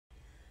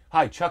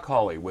Hi, Chuck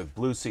Hawley with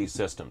Blue Sea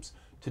Systems.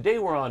 Today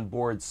we're on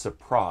board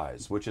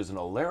Suprise, which is an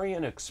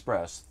Alarian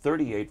Express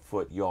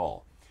 38-foot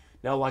yawl.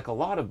 Now, like a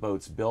lot of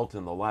boats built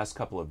in the last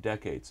couple of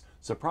decades,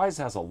 Suprise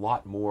has a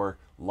lot more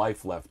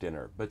life left in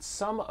her, but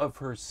some of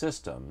her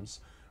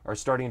systems are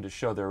starting to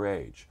show their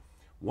age.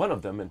 One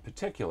of them in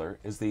particular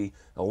is the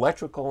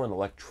electrical and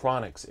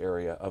electronics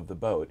area of the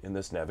boat in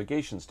this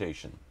navigation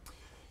station.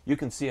 You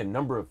can see a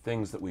number of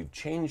things that we've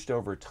changed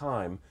over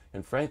time,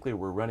 and frankly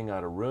we're running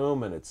out of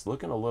room and it's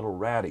looking a little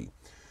ratty.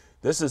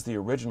 This is the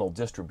original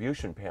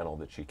distribution panel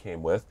that she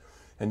came with,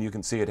 and you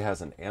can see it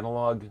has an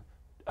analog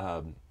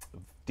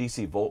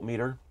DC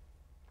voltmeter,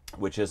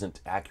 which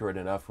isn't accurate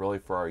enough really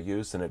for our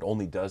use, and it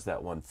only does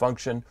that one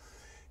function.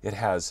 It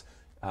has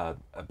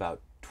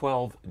about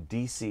 12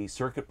 DC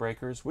circuit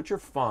breakers, which are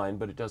fine,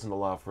 but it doesn't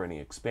allow for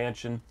any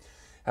expansion.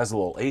 Has a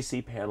little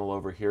AC panel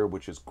over here,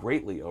 which is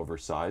greatly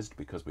oversized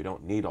because we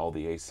don't need all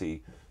the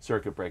AC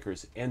circuit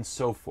breakers, and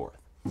so forth.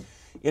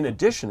 In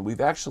addition,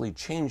 we've actually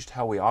changed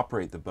how we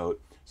operate the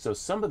boat, so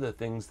some of the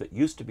things that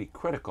used to be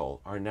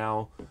critical are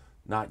now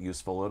not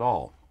useful at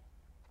all.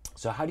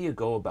 So how do you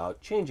go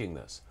about changing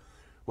this?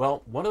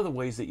 Well, one of the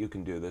ways that you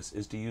can do this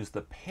is to use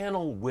the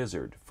Panel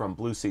Wizard from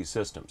Blue Sea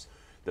Systems.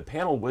 The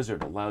Panel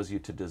Wizard allows you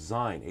to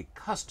design a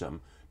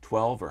custom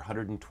 12 or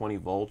 120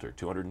 volt or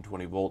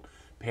 220 volt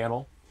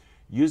panel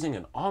using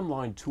an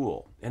online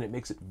tool, and it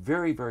makes it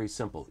very, very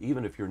simple,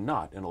 even if you're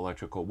not an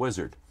electrical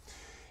wizard.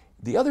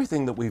 The other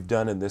thing that we've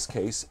done in this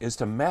case is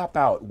to map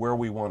out where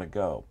we want to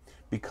go.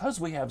 Because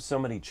we have so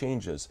many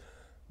changes,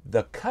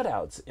 the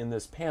cutouts in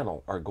this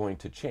panel are going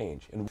to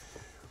change. And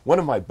one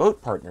of my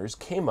boat partners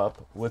came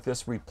up with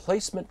this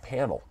replacement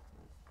panel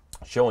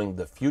showing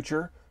the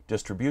future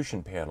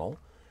distribution panel.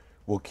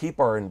 We'll keep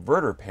our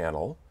inverter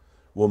panel,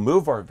 we'll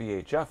move our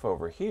VHF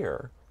over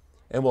here,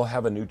 and we'll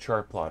have a new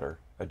chart plotter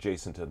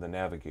adjacent to the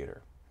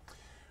navigator.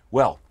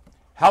 Well,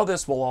 how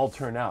this will all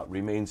turn out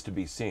remains to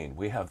be seen.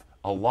 We have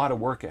a lot of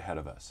work ahead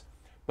of us.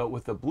 But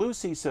with the Blue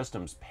Sea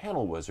Systems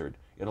Panel Wizard,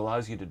 it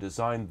allows you to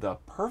design the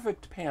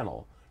perfect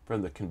panel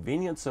from the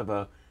convenience of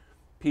a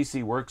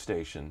PC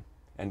workstation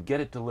and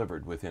get it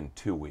delivered within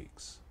 2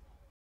 weeks.